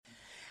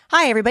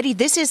Hi, everybody.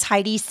 This is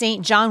Heidi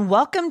St. John.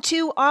 Welcome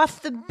to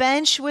Off the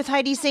Bench with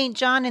Heidi St.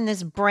 John in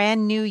this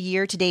brand new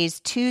year. Today is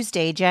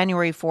Tuesday,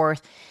 January 4th.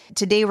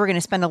 Today, we're going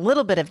to spend a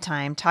little bit of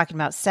time talking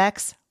about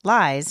sex,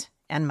 lies,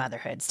 and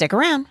motherhood. Stick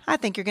around. I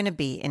think you're going to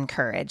be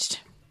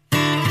encouraged.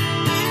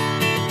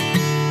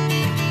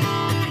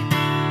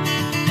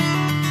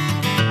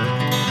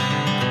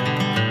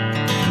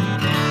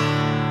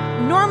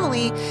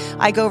 Normally,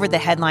 I go over the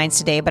headlines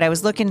today, but I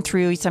was looking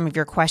through some of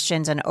your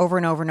questions, and over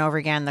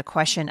again, the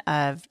question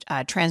of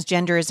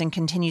transgenderism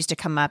continues to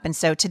come up. And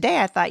so today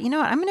I thought, you know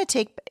what, I'm going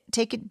to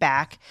take it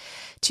back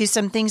to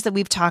some things that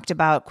we've talked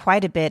about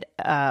quite a bit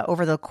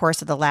over the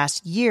course of the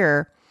last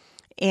year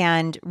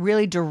and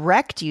really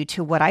direct you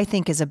to what I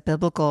think is a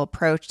biblical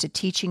approach to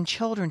teaching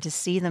children to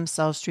see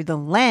themselves through the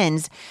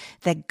lens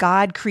that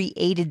God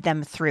created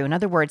them through. In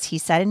other words, he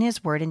said in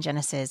his word in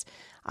Genesis,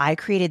 I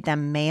created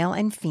them male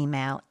and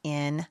female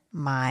in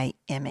my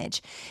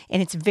image.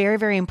 And it's very,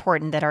 very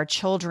important that our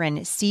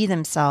children see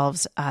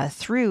themselves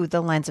through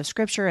the lens of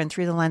Scripture and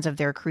through the lens of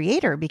their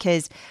creator,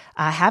 because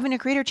having a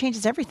creator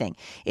changes everything.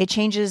 It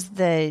changes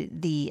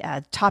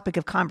the topic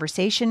of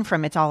conversation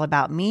from it's all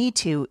about me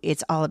to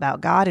it's all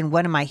about God and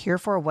what am I here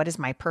for? What is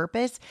my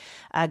purpose?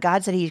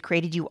 God said he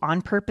created you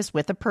on purpose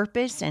with a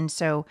purpose. And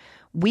so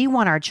we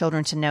want our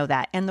children to know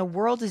that. And the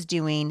world is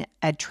doing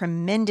a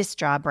tremendous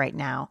job right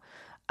now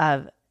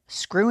of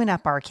screwing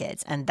up our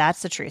kids. And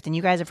that's the truth. And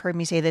you guys have heard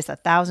me say this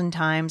 1,000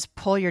 times,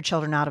 pull your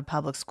children out of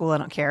public school. I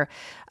don't care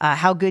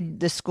how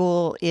good the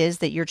school is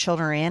that your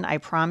children are in. I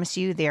promise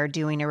you they are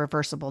doing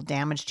irreversible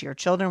damage to your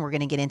children. We're going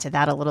to get into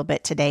that a little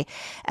bit today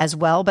as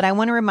well. But I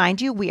want to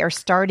remind you, we are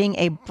starting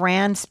a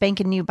brand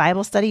spanking new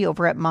Bible study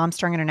over at Mom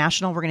Strong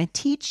International. We're going to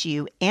teach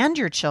you and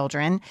your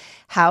children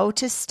how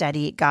to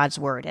study God's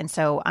Word. And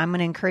so I'm going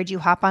to encourage you,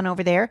 hop on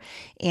over there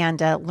and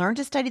learn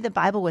to study the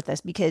Bible with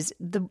us, because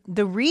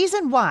the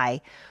reason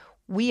why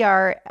we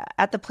are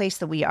at the place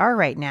that we are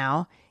right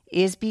now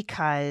is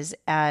because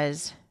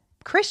as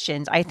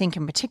Christians, I think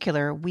in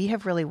particular, we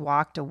have really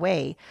walked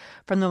away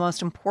from the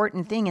most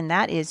important thing, and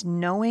that is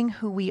knowing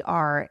who we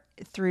are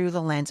through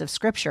the lens of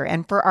Scripture.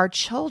 And for our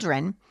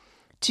children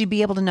to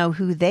be able to know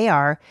who they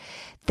are,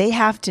 they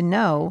have to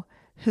know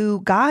who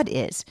God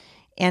is.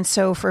 And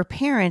so for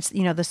parents,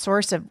 you know, the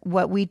source of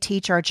what we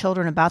teach our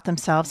children about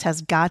themselves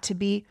has got to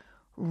be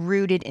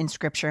rooted in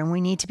Scripture, and we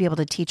need to be able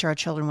to teach our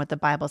children what the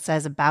Bible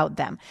says about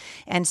them.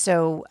 And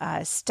so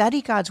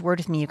study God's Word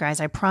with me, you guys.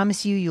 I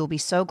promise you, you'll be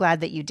so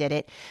glad that you did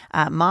it.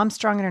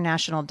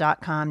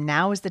 MomStrongInternational.com.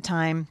 Now is the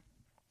time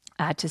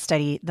to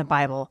study the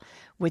Bible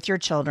with your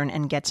children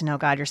and get to know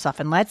God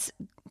yourself. And let's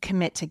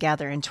commit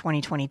together in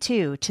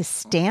 2022 to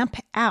stamp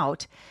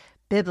out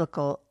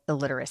biblical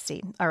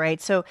illiteracy. All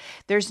right. So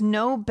there's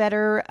no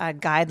better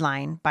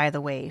guideline, by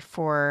the way,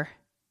 for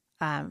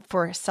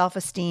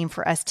self-esteem,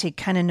 for us to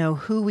kind of know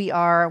who we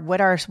are,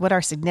 what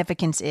our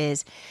significance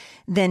is,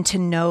 than to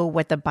know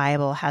what the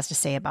Bible has to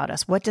say about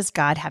us. What does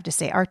God have to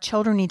say? Our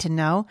children need to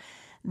know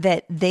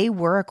that they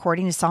were,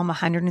 according to Psalm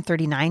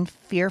 139,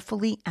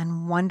 fearfully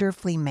and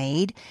wonderfully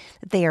made,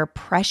 that they are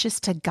precious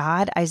to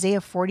God. Isaiah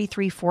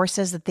 43:4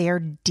 says that they are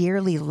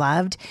dearly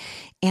loved.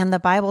 And the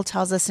Bible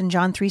tells us in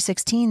John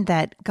 3:16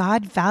 that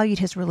God valued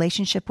his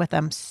relationship with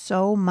them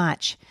so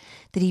much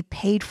that he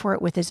paid for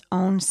it with his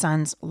own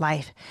son's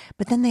life.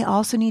 But then they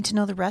also need to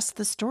know the rest of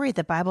the story.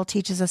 The Bible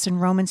teaches us in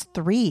Romans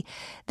 3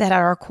 that at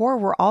our core,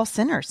 we're all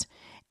sinners.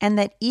 And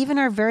that even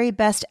our very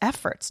best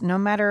efforts, no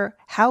matter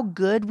how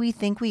good we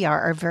think we are,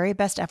 our very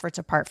best efforts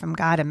apart from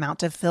God amount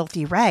to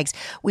filthy rags.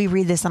 We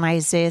read this in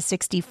Isaiah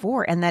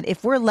 64, and that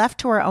if we're left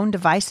to our own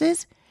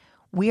devices,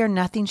 we are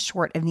nothing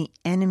short of the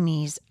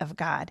enemies of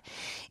God.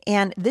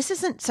 And this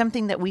isn't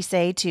something that we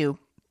say to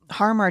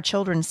harm our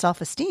children's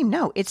self-esteem.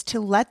 No, it's to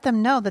let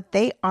them know that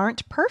they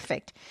aren't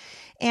perfect.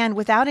 And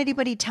without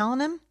anybody telling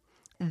them,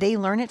 they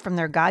learn it from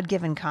their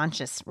God-given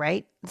conscience,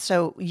 right?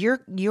 So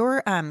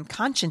your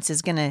conscience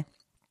is going to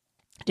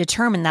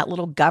determine that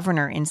little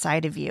governor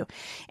inside of you.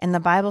 And the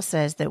Bible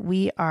says that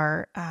we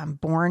are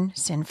born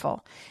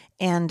sinful.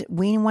 And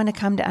we want to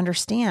come to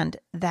understand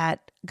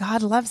that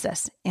God loves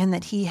us and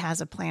that he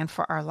has a plan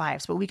for our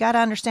lives. But we got to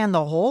understand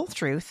the whole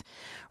truth,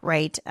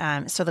 right?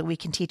 So that we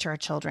can teach our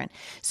children.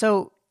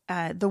 So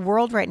the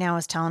world right now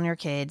is telling your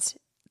kids,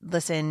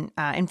 listen,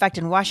 in fact,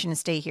 in Washington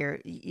State here,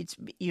 it's,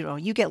 you know,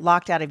 you get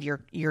locked out of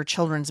your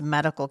children's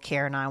medical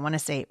care now, I want to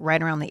say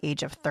right around the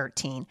age of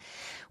 13,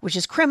 which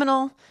is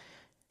criminal.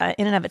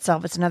 In and of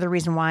itself. It's another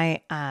reason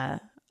why I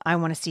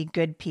want to see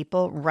good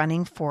people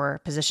running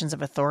for positions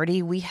of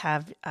authority. We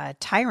have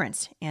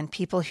tyrants and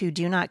people who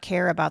do not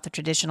care about the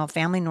traditional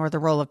family nor the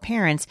role of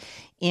parents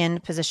in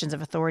positions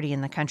of authority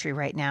in the country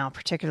right now,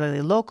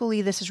 particularly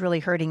locally. This is really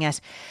hurting us.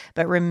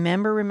 But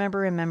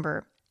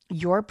remember,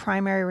 your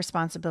primary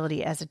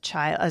responsibility as a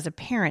child, as a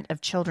parent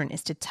of children,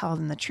 is to tell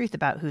them the truth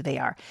about who they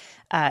are.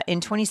 In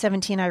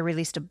 2017, I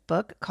released a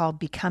book called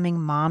Becoming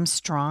Mom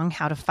Strong,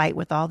 How to Fight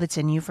with All That's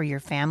in You for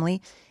Your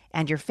Family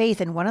and Your Faith.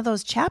 And one of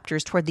those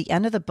chapters toward the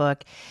end of the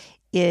book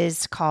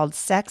is called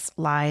Sex,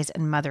 Lies,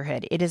 and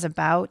Motherhood. It is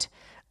about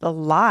the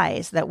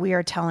lies that we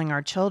are telling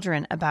our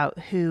children about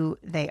who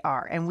they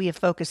are. And we have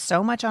focused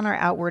so much on our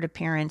outward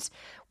appearance.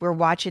 We're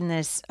watching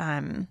this,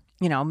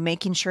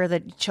 making sure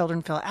that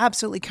children feel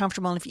absolutely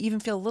comfortable. And if you even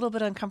feel a little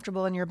bit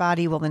uncomfortable in your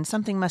body, well, then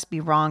something must be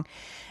wrong.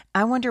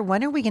 I wonder,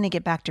 when are we going to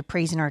get back to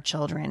praising our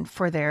children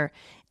for their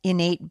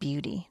innate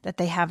beauty that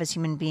they have as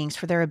human beings,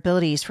 for their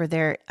abilities, for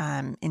their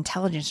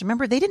intelligence?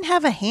 Remember, they didn't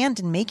have a hand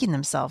in making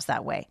themselves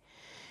that way.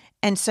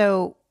 And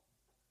so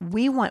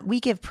we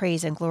give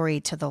praise and glory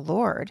to the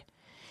Lord.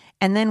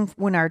 And then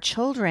when our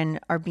children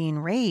are being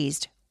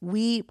raised,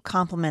 we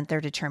compliment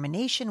their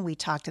determination. We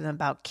talk to them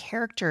about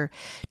character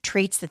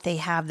traits that they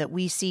have that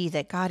we see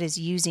that God is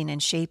using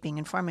and shaping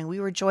and forming. We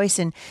rejoice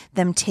in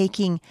them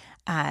taking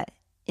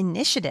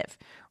initiative,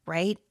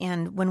 right?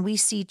 And when we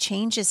see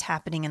changes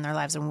happening in their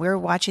lives and we're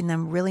watching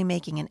them really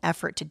making an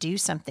effort to do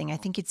something, I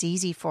think it's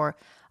easy for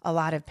a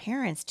lot of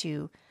parents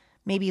to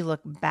maybe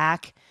look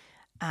back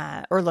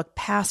or look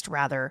past,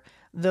 rather,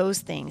 those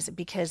things,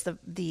 because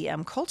the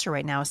culture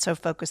right now is so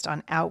focused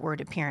on outward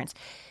appearance.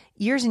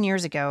 Years and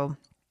years ago,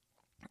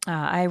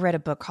 I read a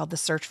book called The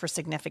Search for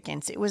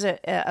Significance. It was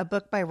a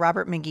book by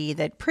Robert McGee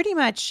that pretty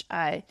much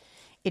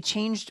it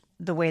changed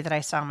the way that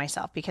I saw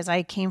myself, because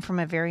I came from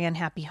a very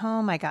unhappy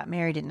home. I got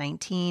married at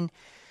 19,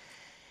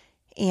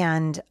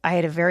 and I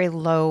had a very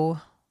low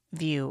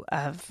view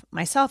of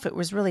myself. It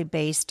was really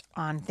based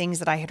on things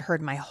that I had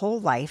heard my whole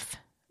life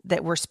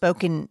that were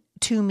spoken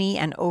to me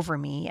and over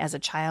me as a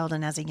child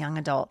and as a young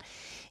adult.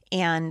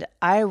 And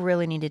I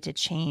really needed to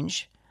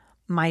change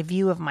my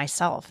view of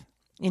myself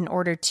in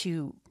order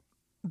to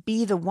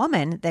be the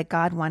woman that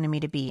God wanted me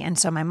to be. And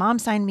so my mom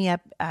signed me up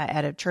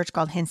at a church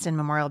called Hinston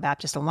Memorial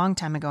Baptist a long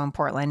time ago in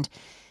Portland.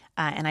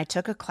 And I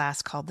took a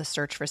class called The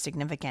Search for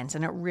Significance.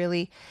 And it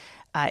really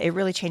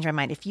changed my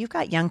mind. If you've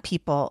got young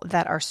people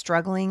that are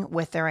struggling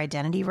with their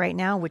identity right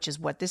now, which is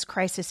what this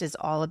crisis is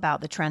all about,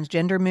 the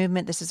transgender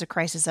movement, this is a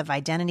crisis of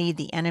identity.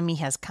 The enemy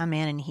has come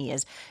in and he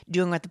is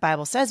doing what the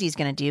Bible says he's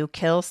going to do: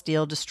 kill,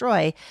 steal,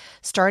 destroy,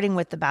 starting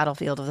with the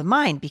battlefield of the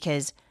mind,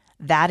 because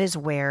that is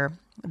where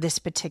this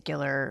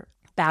particular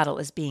battle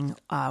is being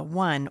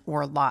won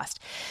or lost.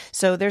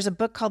 So there's a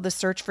book called The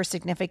Search for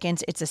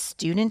Significance. It's a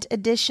student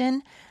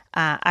edition.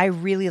 I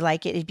really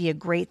like it. It'd be a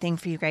great thing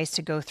for you guys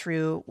to go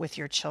through with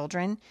your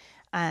children.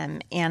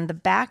 And the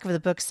back of the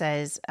book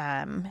says,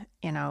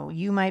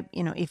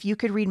 if you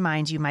could read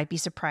minds, you might be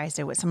surprised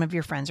at what some of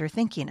your friends are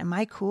thinking. Am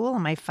I cool?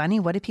 Am I funny?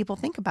 What do people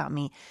think about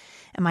me?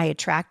 Am I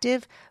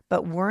attractive?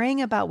 But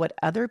worrying about what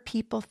other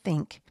people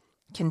think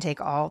can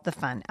take all the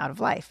fun out of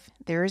life.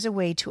 There is a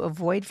way to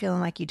avoid feeling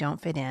like you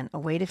don't fit in, a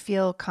way to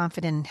feel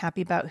confident and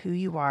happy about who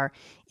you are.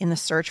 In the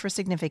search for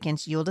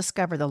significance, you'll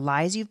discover the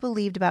lies you've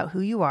believed about who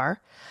you are,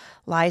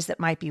 lies that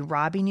might be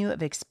robbing you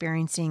of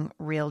experiencing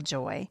real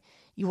joy.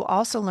 You will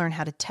also learn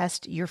how to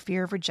test your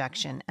fear of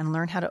rejection and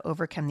learn how to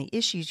overcome the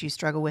issues you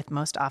struggle with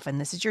most often.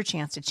 This is your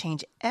chance to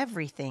change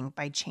everything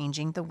by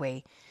changing the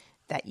way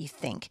that you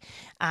think.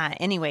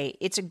 Anyway,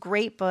 it's a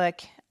great book.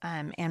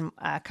 And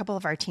a couple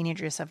of our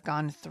teenagers have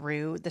gone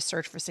through the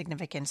Search for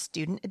Significance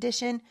student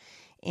edition.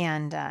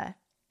 And the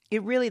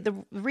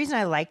reason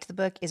I liked the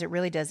book is it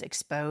really does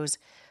expose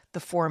the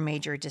four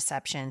major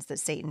deceptions that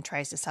Satan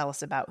tries to sell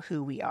us about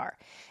who we are.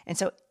 And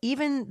so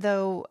even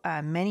though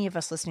many of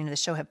us listening to the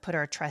show have put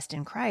our trust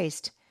in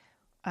Christ,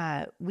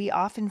 we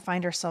often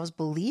find ourselves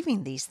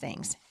believing these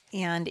things.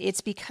 And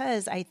it's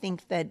because I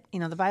think that,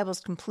 the Bible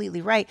is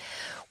completely right.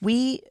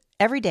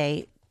 Every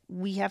day,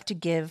 we have to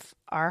give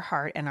our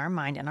heart and our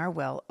mind and our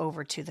will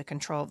over to the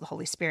control of the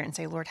Holy Spirit and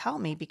say, Lord,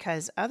 help me,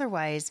 because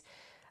otherwise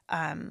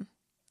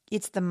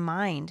it's the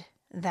mind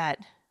that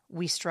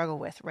we struggle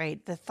with,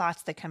 right? The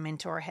thoughts that come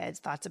into our heads,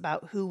 thoughts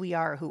about who we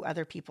are, who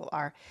other people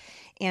are.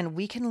 And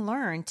we can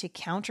learn to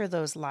counter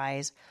those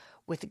lies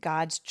with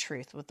God's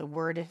truth, with the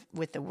word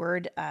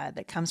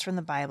that comes from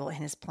the Bible and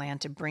his plan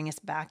to bring us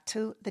back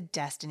to the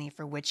destiny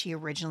for which he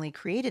originally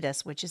created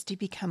us, which is to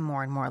become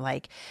more and more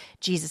like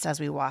Jesus as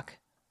we walk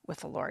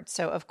with the Lord.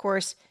 So, of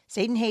course,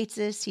 Satan hates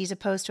us. He's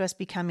opposed to us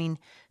becoming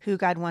who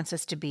God wants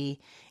us to be.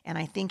 And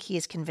I think he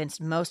has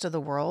convinced most of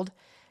the world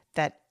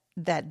that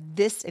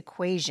this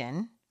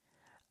equation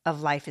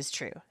of life is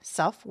true.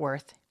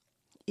 Self-worth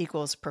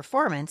equals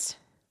performance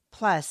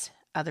plus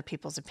other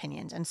people's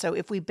opinions. And so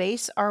if we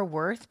base our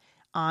worth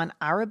on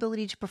our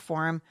ability to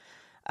perform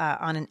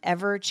on an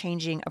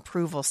ever-changing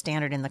approval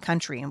standard in the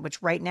country, in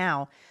which right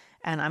now,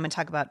 and I'm going to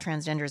talk about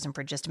transgenderism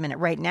for just a minute,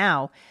 right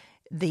now,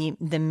 the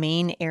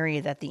main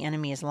area that the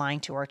enemy is lying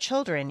to our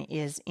children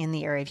is in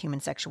the area of human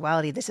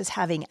sexuality. This is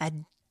having a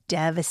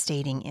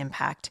devastating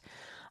impact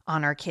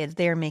on our kids.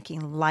 They are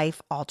making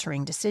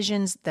life-altering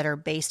decisions that are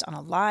based on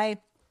a lie.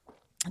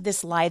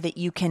 This lie that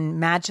you can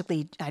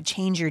magically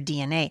change your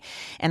DNA.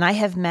 And I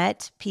have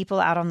met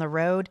people out on the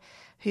road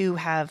who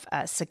have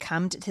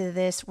succumbed to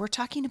this. We're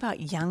talking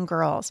about young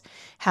girls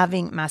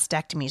having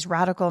mastectomies,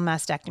 radical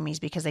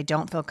mastectomies, because they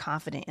don't feel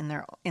confident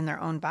in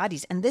their own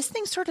bodies. And this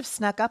thing sort of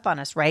snuck up on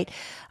us, right?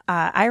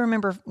 I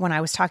remember when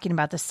I was talking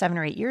about this 7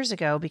 or 8 years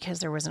ago,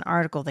 because there was an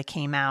article that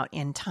came out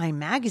in Time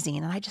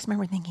magazine, and I just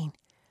remember thinking,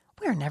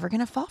 we're never going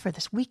to fall for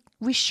this.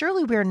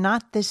 We're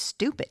not this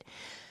stupid,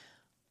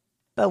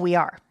 but we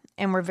are,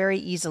 and we're very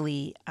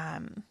easily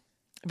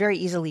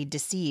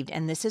deceived.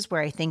 And this is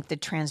where I think the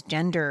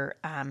transgender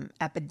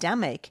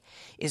epidemic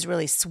is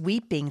really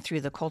sweeping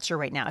through the culture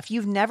right now. If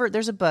you've never,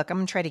 there's a book, I'm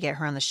going to try to get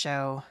her on the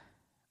show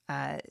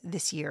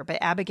this year, but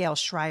Abigail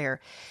Shrier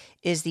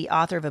is the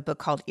author of a book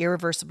called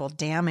Irreversible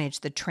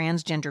Damage, The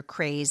Transgender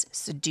Craze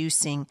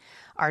Seducing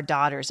Our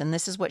Daughters. And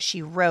this is what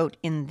she wrote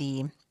in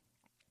the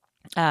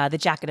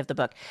jacket of the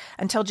book.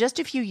 Until just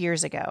a few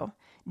years ago,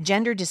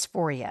 gender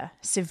dysphoria,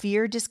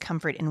 severe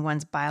discomfort in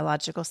one's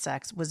biological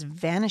sex, was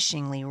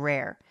vanishingly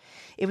rare.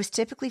 It was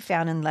typically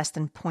found in less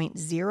than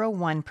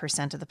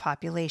 0.01% of the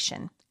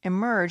population,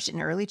 emerged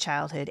in early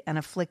childhood, and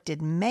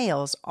afflicted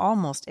males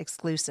almost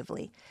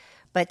exclusively.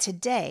 But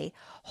today,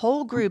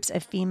 whole groups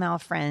of female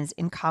friends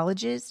in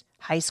colleges,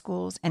 high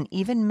schools, and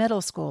even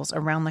middle schools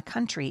around the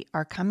country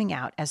are coming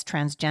out as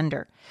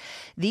transgender.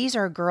 These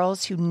are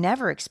girls who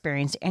never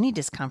experienced any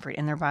discomfort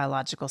in their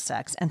biological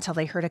sex until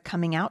they heard a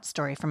coming out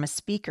story from a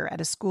speaker at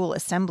a school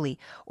assembly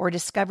or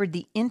discovered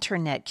the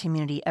internet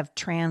community of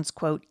trans,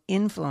 quote,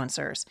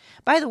 influencers.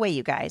 By the way,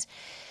 you guys,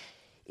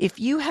 if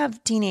you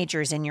have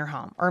teenagers in your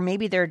home, or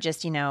maybe they're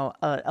just, 11,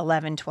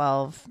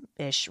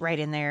 12-ish right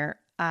in there,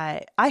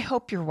 I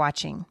hope you're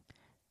watching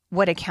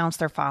what accounts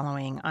they're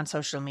following on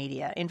social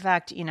media. In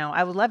fact,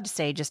 I would love to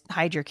say just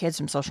hide your kids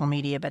from social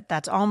media, but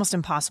that's almost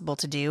impossible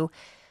to do.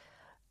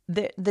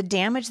 The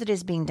damage that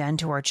is being done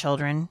to our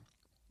children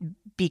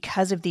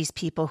because of these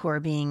people who are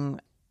being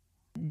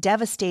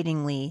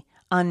devastatingly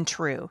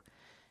untrue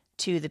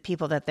to the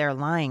people that they're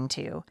lying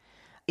to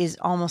is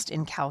almost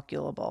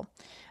incalculable.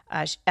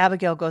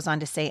 Abigail goes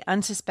on to say,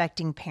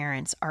 unsuspecting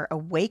parents are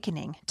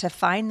awakening to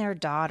find their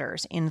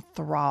daughters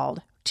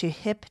enthralled to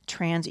hip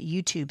trans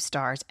YouTube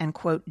stars and,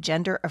 quote,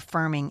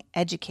 gender-affirming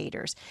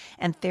educators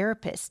and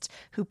therapists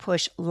who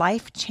push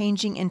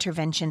life-changing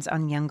interventions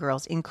on young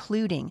girls,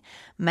 including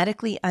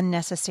medically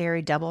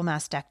unnecessary double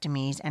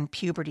mastectomies and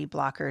puberty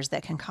blockers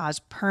that can cause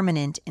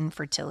permanent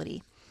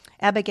infertility.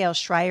 Abigail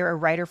Shrier, a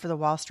writer for the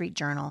Wall Street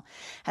Journal,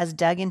 has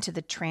dug into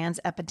the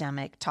trans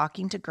epidemic,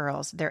 talking to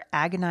girls, their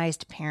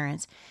agonized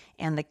parents,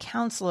 and the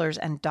counselors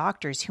and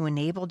doctors who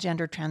enable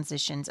gender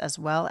transitions, as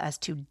well as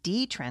to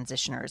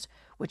detransitioners,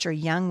 which are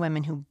young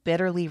women who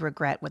bitterly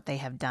regret what they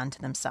have done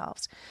to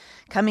themselves.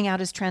 Coming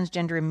out as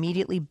transgender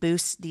immediately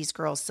boosts these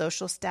girls'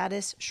 social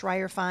status,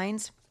 Shrier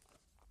finds.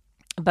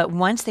 But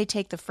once they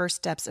take the first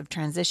steps of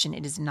transition,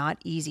 it is not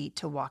easy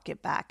to walk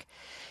it back.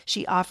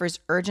 She offers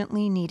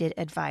urgently needed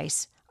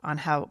advice on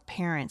how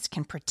parents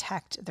can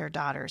protect their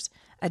daughters.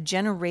 A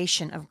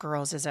generation of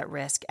girls is at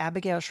risk.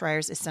 Abigail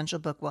Shrier's essential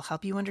book will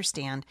help you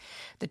understand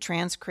the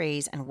trans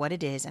craze and what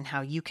it is and how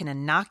you can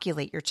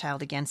inoculate your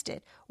child against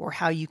it, or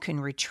how you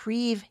can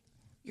retrieve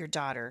your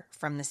daughter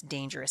from this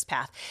dangerous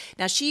path.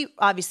 Now,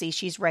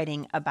 she's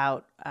writing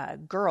about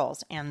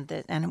girls and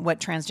what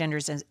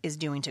transgenders is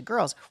doing to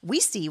girls. We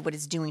see what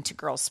it's doing to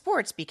girls'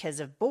 sports because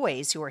of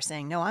boys who are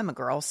saying, no, I'm a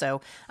girl,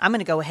 so I'm going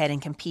to go ahead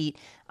and compete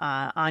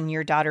on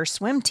your daughter's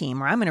swim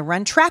team, or I'm going to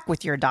run track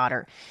with your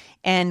daughter.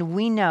 And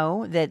we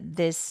know that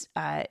this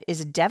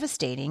is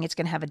devastating. It's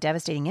going to have a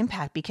devastating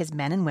impact because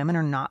men and women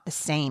are not the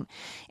same.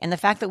 And the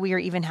fact that we are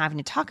even having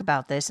to talk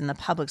about this in the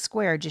public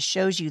square just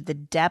shows you the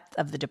depth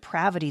of the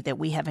depravity that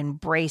we have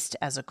embraced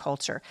as a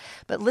culture.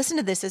 But listen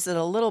to this. This is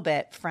a little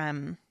bit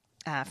from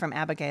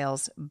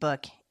Abigail's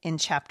book in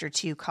chapter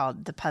 2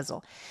 called The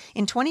Puzzle.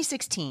 In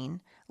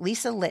 2016,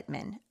 Lisa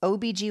Littman,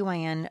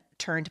 OBGYN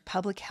turned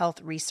public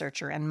health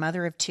researcher and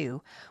mother of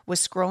two,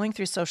 was scrolling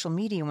through social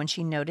media when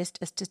she noticed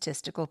a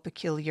statistical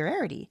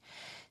peculiarity.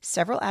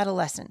 Several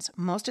adolescents,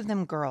 most of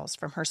them girls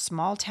from her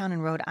small town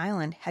in Rhode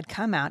Island, had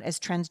come out as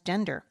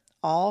transgender,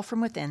 all from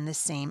within the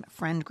same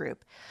friend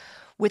group.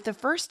 With the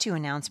first two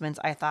announcements,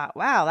 I thought,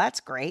 wow, that's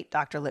great,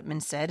 Dr.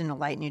 Littman said in a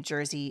light New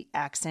Jersey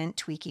accent,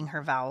 tweaking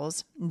her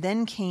vowels.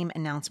 Then came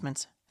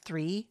announcements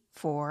 3,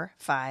 4,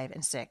 5,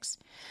 and 6.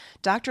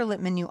 Dr.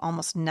 Littman knew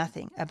almost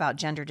nothing about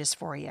gender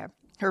dysphoria.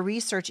 Her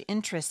research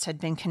interests had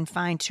been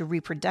confined to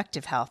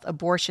reproductive health,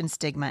 abortion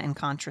stigma, and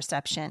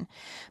contraception.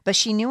 But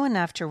she knew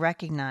enough to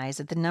recognize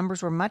that the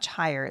numbers were much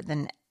higher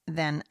than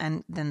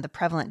the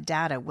prevalent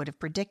data would have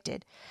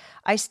predicted.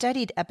 I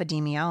studied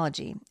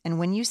epidemiology, and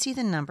when you see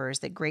the numbers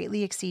that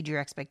greatly exceed your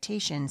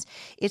expectations,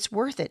 it's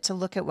worth it to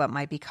look at what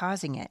might be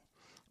causing it.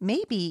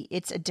 Maybe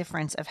it's a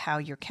difference of how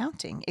you're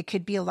counting. It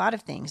could be a lot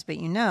of things, but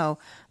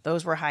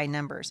those were high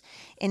numbers.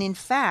 And in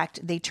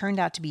fact, they turned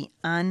out to be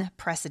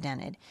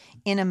unprecedented.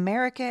 In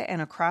America and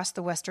across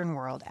the Western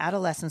world,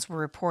 adolescents were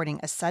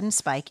reporting a sudden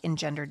spike in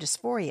gender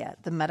dysphoria,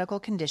 the medical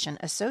condition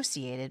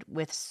associated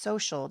with the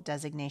social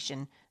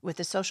designation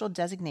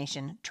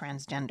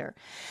transgender.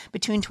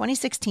 Between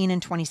 2016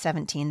 and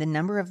 2017, the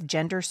number of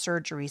gender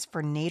surgeries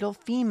for natal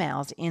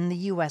females in the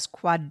U.S.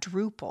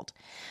 quadrupled,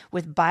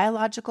 with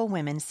biological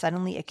women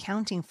suddenly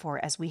accounting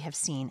for, as we have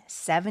seen,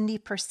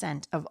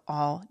 70% of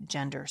all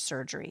gender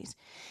surgeries.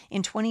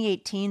 In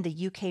 2018,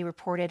 the UK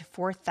reported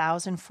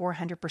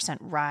 4,400%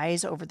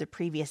 rise over the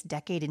previous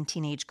decade in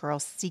teenage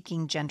girls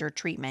seeking gender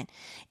treatment.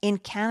 In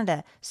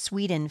Canada,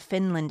 Sweden,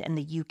 Finland, and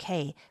the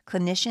UK,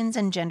 clinicians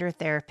and gender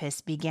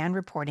therapists began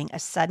reporting a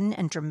sudden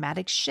and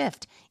dramatic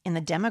shift in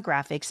the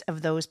demographics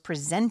of those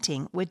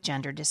presenting with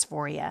gender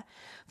dysphoria,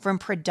 from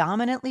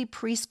predominantly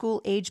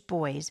preschool-age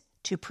boys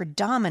to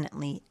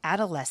predominantly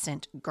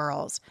adolescent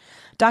girls.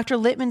 Dr.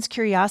 Littman's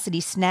curiosity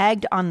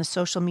snagged on the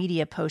social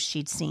media post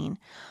she'd seen.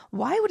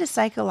 Why would a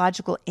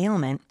psychological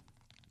ailment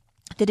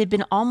that had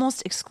been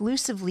almost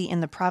exclusively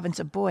in the province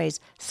of boys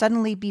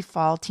suddenly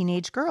befall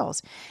teenage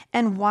girls?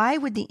 And why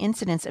would the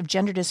incidence of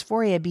gender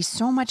dysphoria be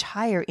so much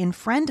higher in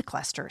friend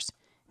clusters?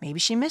 Maybe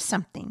she missed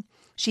something.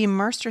 She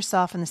immersed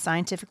herself in the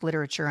scientific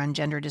literature on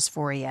gender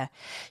dysphoria.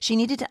 She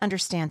needed to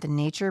understand the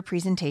nature,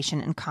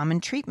 presentation, and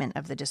common treatment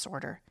of the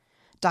disorder.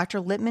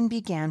 Dr. Littman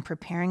began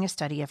preparing a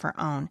study of her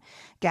own,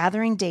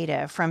 gathering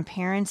data from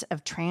parents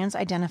of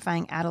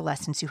trans-identifying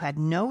adolescents who had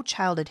no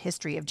childhood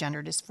history of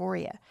gender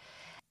dysphoria.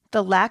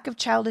 The lack of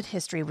childhood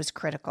history was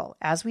critical.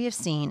 As we have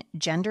seen,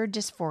 gender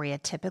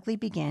dysphoria typically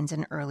begins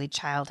in early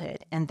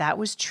childhood, and that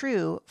was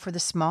true for the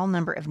small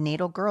number of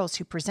natal girls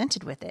who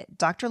presented with it.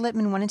 Dr.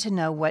 Littman wanted to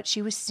know what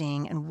she was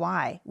seeing and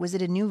why. Was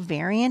it a new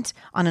variant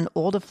on an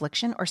old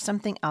affliction or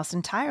something else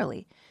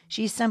entirely?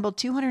 She assembled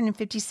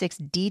 256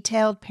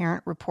 detailed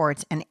parent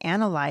reports and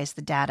analyzed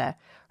the data.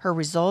 Her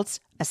results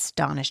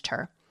astonished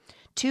her.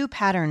 Two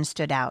patterns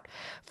stood out.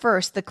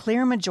 First, the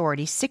clear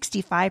majority,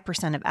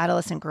 65% of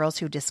adolescent girls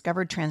who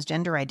discovered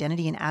transgender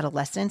identity in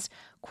adolescence,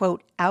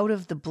 quote, out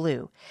of the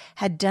blue,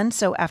 had done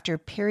so after a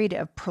period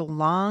of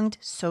prolonged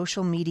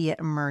social media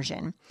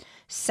immersion.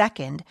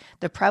 Second,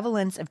 the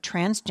prevalence of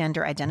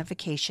transgender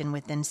identification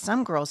within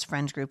some girls'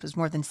 friends group was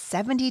more than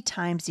 70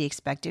 times the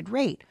expected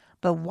rate.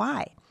 But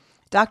why?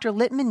 Dr.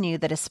 Littman knew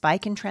that a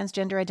spike in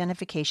transgender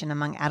identification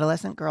among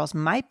adolescent girls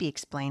might be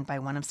explained by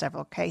one of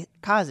several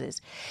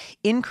causes.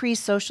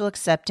 Increased social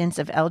acceptance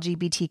of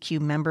LGBTQ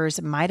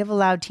members might have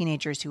allowed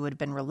teenagers who would have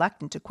been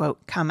reluctant to,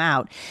 quote, come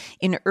out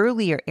in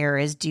earlier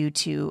eras due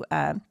to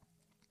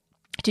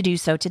do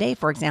so today,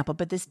 for example,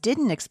 but this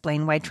didn't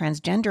explain why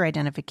transgender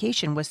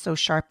identification was so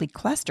sharply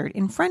clustered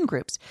in friend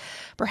groups.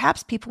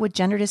 Perhaps people with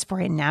gender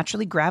dysphoria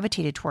naturally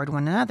gravitated toward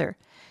one another.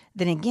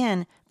 Then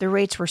again, the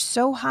rates were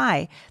so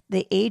high,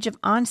 the age of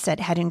onset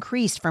had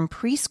increased from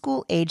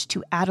preschool age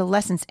to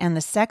adolescence, and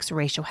the sex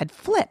ratio had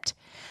flipped.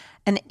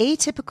 An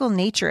atypical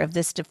nature of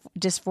this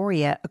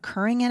dysphoria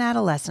occurring in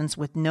adolescence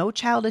with no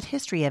childhood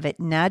history of it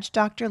nudged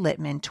Dr.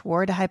 Littman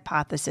toward a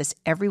hypothesis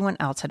everyone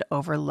else had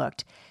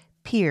overlooked: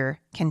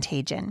 peer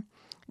contagion.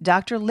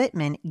 Dr.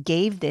 Littman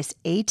gave this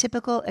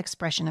atypical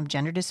expression of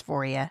gender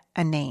dysphoria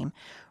a name: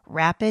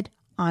 rapid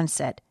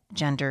onset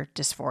gender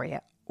dysphoria,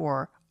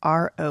 or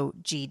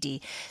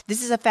ROGD.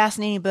 This is a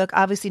fascinating book,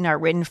 obviously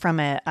not written from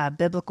a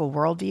biblical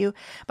worldview,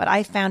 but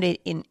I found it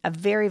in a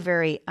very,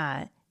 very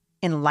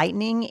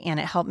enlightening, and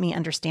it helped me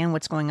understand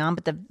what's going on.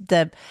 But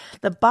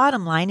the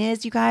bottom line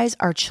is, you guys,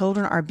 our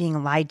children are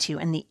being lied to,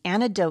 and the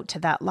antidote to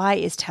that lie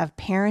is to have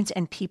parents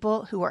and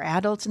people who are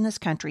adults in this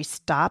country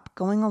stop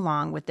going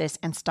along with this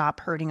and stop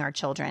hurting our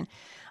children.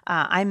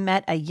 I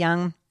met a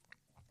young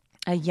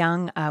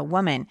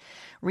woman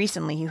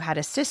recently who had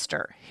a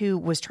sister who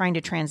was trying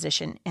to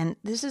transition, and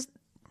this is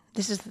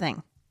the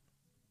thing.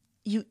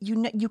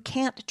 You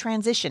can't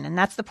transition, and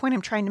that's the point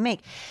I'm trying to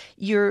make.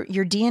 Your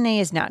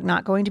DNA is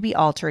not going to be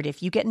altered.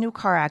 If you get into a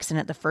car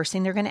accident, the first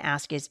thing they're going to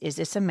ask is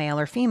this a male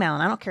or female?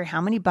 And I don't care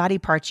how many body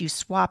parts you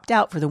swapped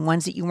out for the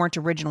ones that you weren't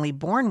originally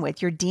born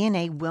with, your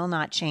DNA will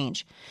not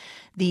change.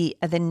 The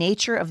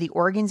nature of the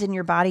organs in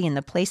your body and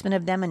the placement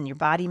of them and your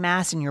body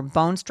mass and your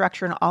bone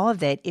structure and all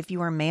of it, if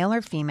you are male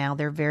or female,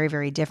 they're very,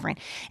 very different.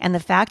 And the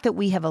fact that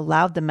we have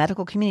allowed the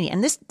medical community,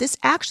 and this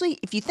actually,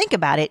 if you think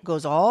about it,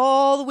 goes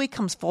all the way,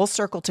 comes full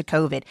circle to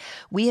COVID.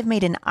 We have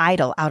made an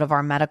idol out of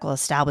our medical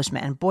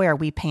establishment, and boy, are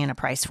we paying a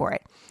price for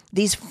it.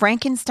 These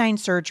Frankenstein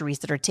surgeries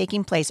that are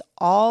taking place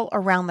all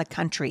around the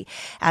country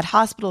at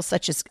hospitals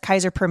such as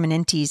Kaiser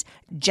Permanente's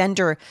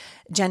gender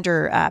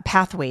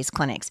pathways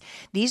clinics.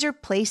 These are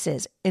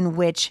places in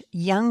which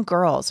young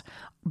girls'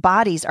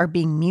 bodies are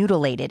being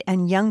mutilated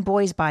and young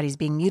boys' bodies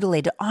being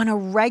mutilated on a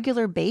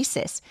regular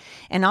basis.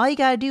 And all you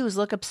got to do is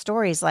look up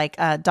stories like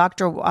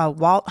Dr.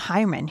 Walt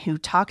Hyman, who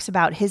talks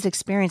about his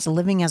experience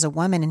living as a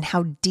woman and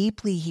how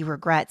deeply he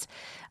regrets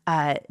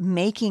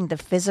making the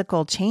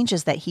physical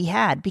changes that he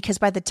had, because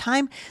by the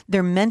time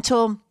their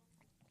mental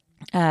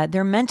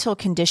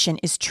condition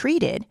is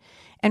treated,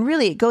 and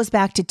really it goes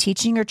back to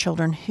teaching your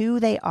children who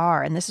they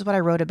are. And this is what I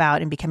wrote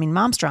about in Becoming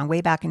Mom Strong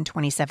way back in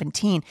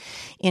 2017.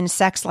 In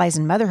Sex, Lies,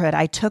 and Motherhood,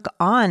 I took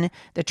on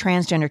the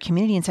transgender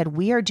community and said,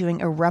 we are doing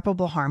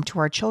irreparable harm to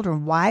our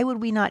children. Why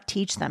would we not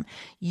teach them?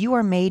 You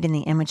are made in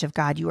the image of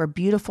God. You are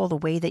beautiful the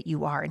way that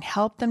you are, and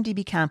help them to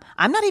become,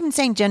 I'm not even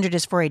saying gender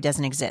dysphoria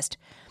doesn't exist,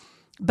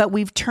 but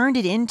we've turned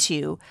it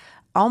into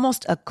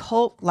almost a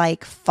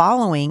cult-like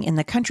following in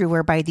the country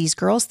whereby these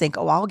girls think,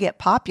 oh, I'll get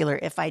popular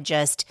if I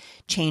just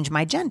change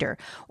my gender,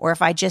 or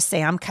if I just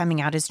say I'm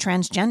coming out as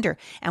transgender.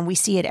 And we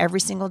see it every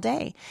single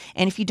day.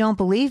 And if you don't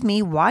believe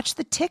me, watch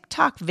the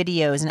TikTok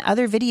videos and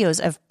other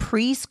videos of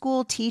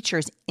preschool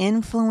teachers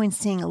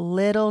influencing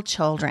little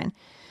children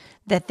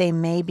that they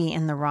may be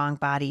in the wrong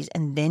bodies.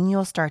 And then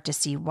you'll start to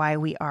see why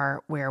we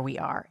are where we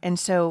are. And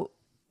so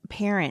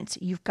parents,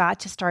 you've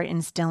got to start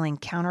instilling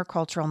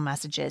countercultural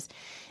messages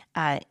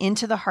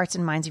into the hearts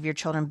and minds of your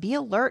children. Be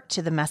alert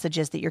to the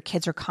messages that your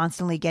kids are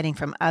constantly getting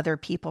from other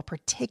people,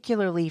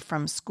 particularly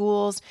from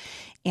schools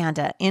and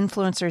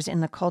influencers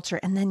in the culture.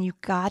 And then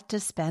you've got to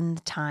spend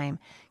the time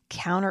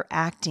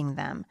counteracting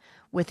them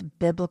with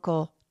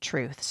biblical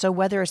truth. So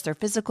whether it's their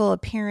physical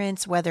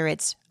appearance, whether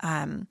it's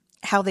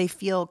how they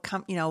feel,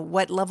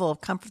 what level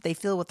of comfort they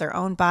feel with their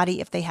own body,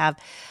 if they have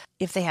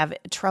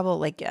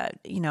trouble,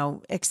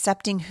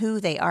 accepting who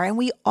they are. And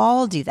we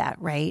all do that,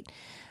 right?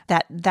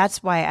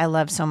 That's why I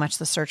love so much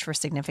the search for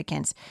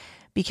significance,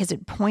 because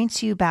it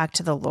points you back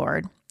to the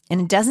Lord,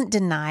 and it doesn't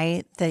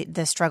deny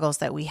the struggles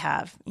that we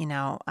have,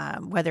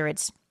 whether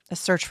it's a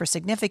search for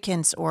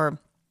significance or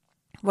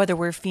whether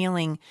we're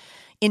feeling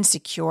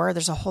insecure.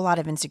 There's a whole lot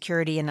of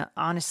insecurity. And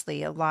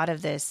honestly, a lot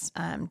of this,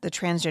 the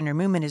transgender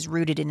movement is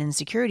rooted in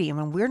insecurity. And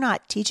when we're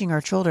not teaching our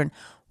children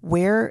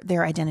where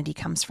their identity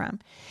comes from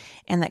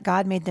and that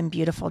God made them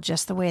beautiful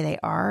just the way they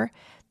are,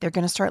 they're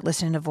going to start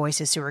listening to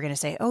voices who are going to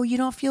say, oh, you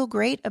don't feel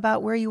great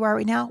about where you are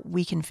right now?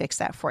 We can fix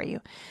that for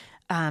you.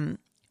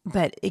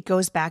 But it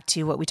goes back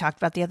to what we talked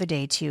about the other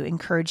day, to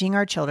encouraging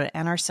our children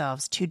and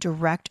ourselves to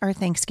direct our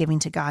thanksgiving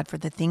to God for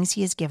the things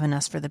He has given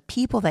us, for the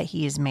people that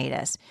He has made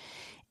us,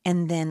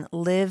 and then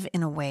live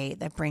in a way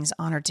that brings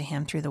honor to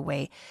Him through the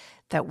way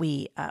that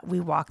we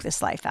walk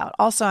this life out.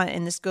 Also,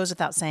 and this goes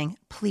without saying,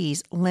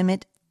 please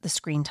limit the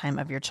screen time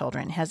of your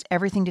children. It has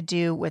everything to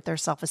do with their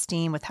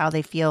self-esteem, with how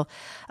they feel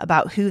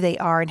about who they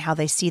are and how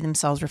they see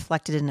themselves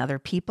reflected in other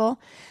people.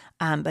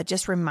 But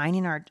just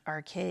reminding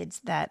our kids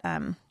that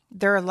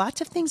there are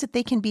lots of things that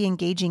they can be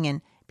engaging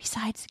in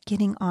besides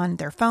getting on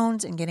their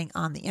phones and getting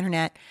on the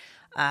internet.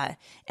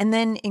 And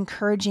then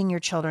encouraging your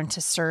children to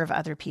serve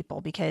other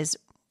people, because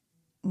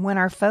when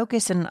our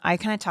focus, and I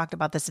kind of talked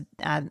about this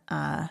at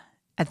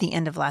the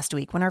end of last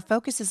week, when our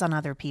focus is on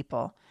other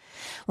people,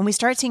 when we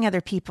start seeing other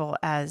people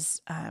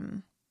as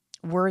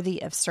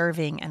worthy of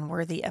serving and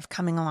worthy of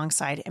coming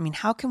alongside,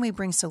 how can we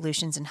bring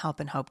solutions and help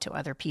and hope to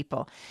other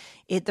people?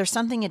 There's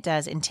something it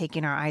does in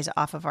taking our eyes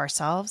off of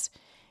ourselves,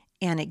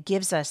 and it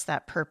gives us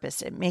that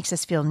purpose. It makes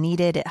us feel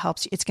needed.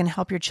 It's going to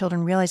help your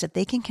children realize that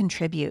they can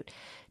contribute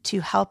to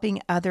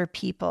helping other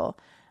people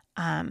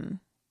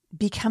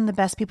become the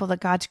best people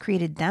that God's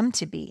created them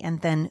to be.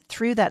 And then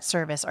through that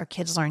service, our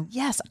kids learn,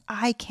 yes,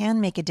 I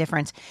can make a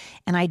difference,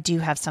 and I do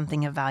have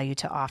something of value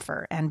to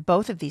offer. And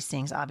both of these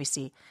things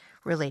obviously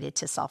related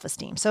to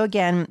self-esteem. So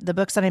again, the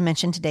books that I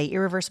mentioned today,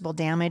 Irreversible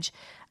Damage,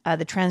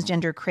 The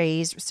Transgender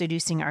Craze,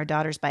 Seducing Our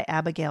Daughters by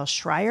Abigail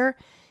Shrier,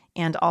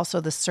 and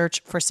also The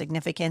Search for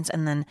Significance,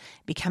 and then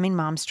Becoming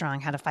Mom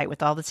Strong, How to Fight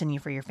with All That's in You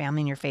for Your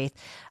Family and Your Faith.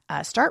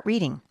 Start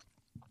reading.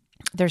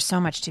 There's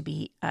so much to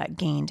be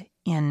gained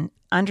in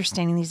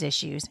understanding these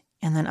issues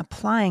and then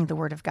applying the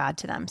Word of God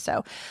to them.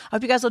 So I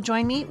hope you guys will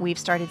join me. We've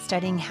started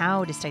studying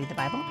how to study the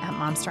Bible at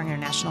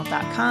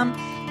momstronginternational.com,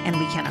 and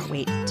we cannot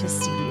wait to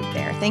see you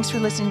there. Thanks for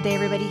listening today,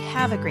 everybody.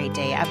 Have a great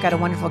day. I've got a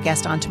wonderful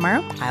guest on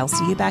tomorrow. I'll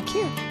see you back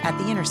here at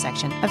the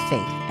intersection of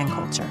faith and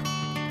culture.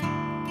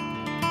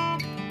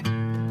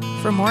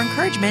 For more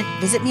encouragement,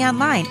 visit me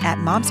online at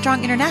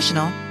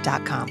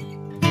momstronginternational.com.